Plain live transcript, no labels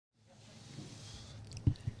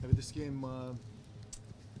Maybe this game,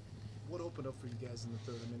 what opened up for you guys in the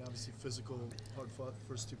third? I mean, obviously physical, hard-fought the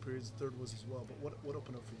first two periods. The third was as well. But what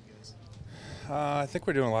opened up for you guys? I think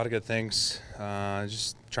we're doing a lot of good things.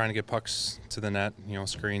 Just trying to get pucks to the net. You know,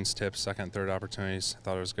 screens, tips, second, and third opportunities. I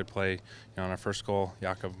thought it was a good play. You know, on our first goal,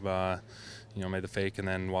 Jakub, you know, made the fake and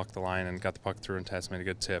then walked the line and got the puck through, and Tats made a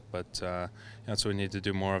good tip. But you know, that's what we need to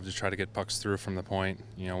do more of, to try to get pucks through from the point.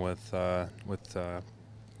 You know, with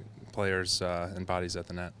players and bodies at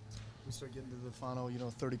the net. We start getting to the final,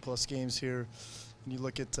 30-plus games here, and you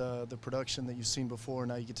look at the production that you've seen before.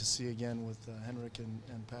 Now you get to see again with Henrik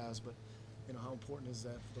and Paz. But how important is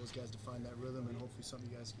that for those guys to find that rhythm, and hopefully something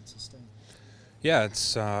you guys can sustain? Yeah,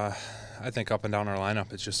 it's I think up and down our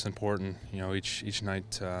lineup, it's just important. You know, each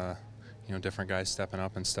night, different guys stepping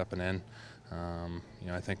up and stepping in.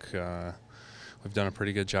 I think we've done a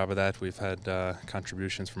pretty good job of that. We've had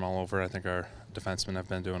contributions from all over. I think our defensemen have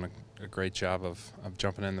been doing a great job of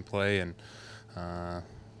jumping in the play and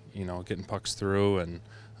getting pucks through, and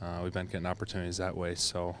we've been getting opportunities that way.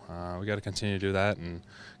 So we got to continue to do that and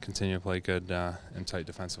continue to play good and tight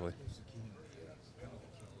defensively.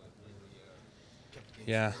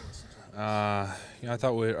 Yeah, I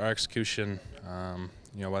thought our execution,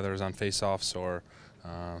 whether it was on face-offs or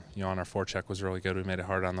on our forecheck, was really good. We made it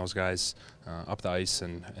hard on those guys up the ice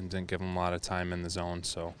and didn't give them a lot of time in the zone.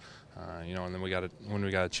 So, and then when we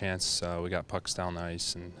got a chance, we got pucks down the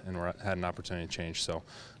ice and had an opportunity to change. So,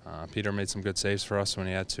 Peter made some good saves for us when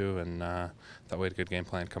he had to, and thought we had a good game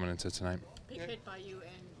plan coming into tonight. Big hit by you,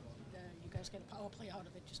 and you guys get a power play out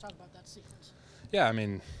of it. Just talk about that sequence. Yeah, I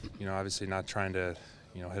mean, obviously not trying to,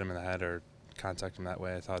 hit him in the head or contact him that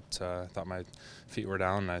way. I thought my feet were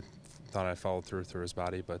down, and I thought I followed through his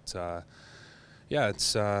body. But yeah,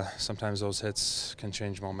 it's sometimes those hits can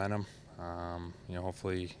change momentum.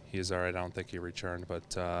 Hopefully he's all right. I don't think he returned, but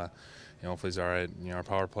hopefully he's all right. Our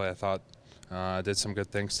power play, I thought, did some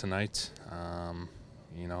good things tonight.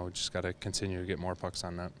 Just got to continue to get more pucks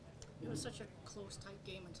on net. It was such a close, tight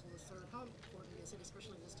game until the third. How important is it,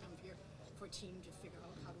 especially this time of year, for a team to figure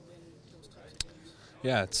out how to win those types of games?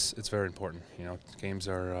 Yeah, it's very important. Games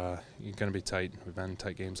are going to be tight. We've been in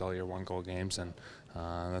tight games all year, one-goal games, and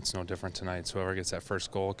that's no different tonight. So whoever gets that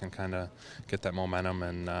first goal can kind of get that momentum,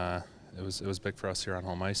 and it was big for us here on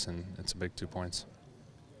home ice, and it's a big 2 points.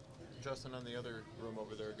 Justin, on the other room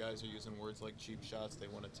over there, guys are using words like cheap shots. They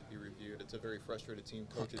want it to be reviewed. It's a very frustrated team,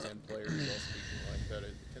 coaches and players all speaking like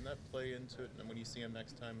that. Can that play into it? And when you see them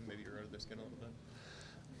next time, maybe you're out of their skin a little bit?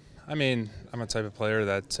 I mean, I'm a type of player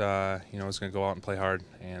that is going to go out and play hard,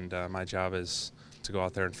 and my job is to go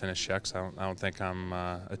out there and finish checks. I don't think I'm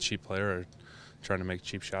a cheap player or trying to make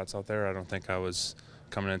cheap shots out there. I don't think I was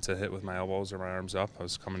coming in to hit with my elbows or my arms up. I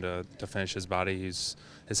was coming to finish his body. His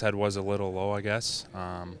head was a little low, I guess.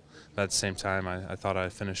 But at the same time, I thought I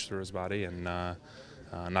finished through his body, and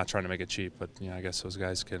not trying to make it cheap. But I guess those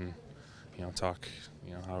guys can, talk,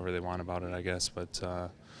 however they want about it, I guess. But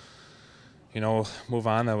move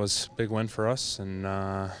on. That was a big win for us, and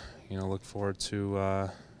look forward to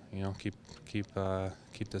keep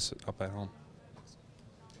this up at home.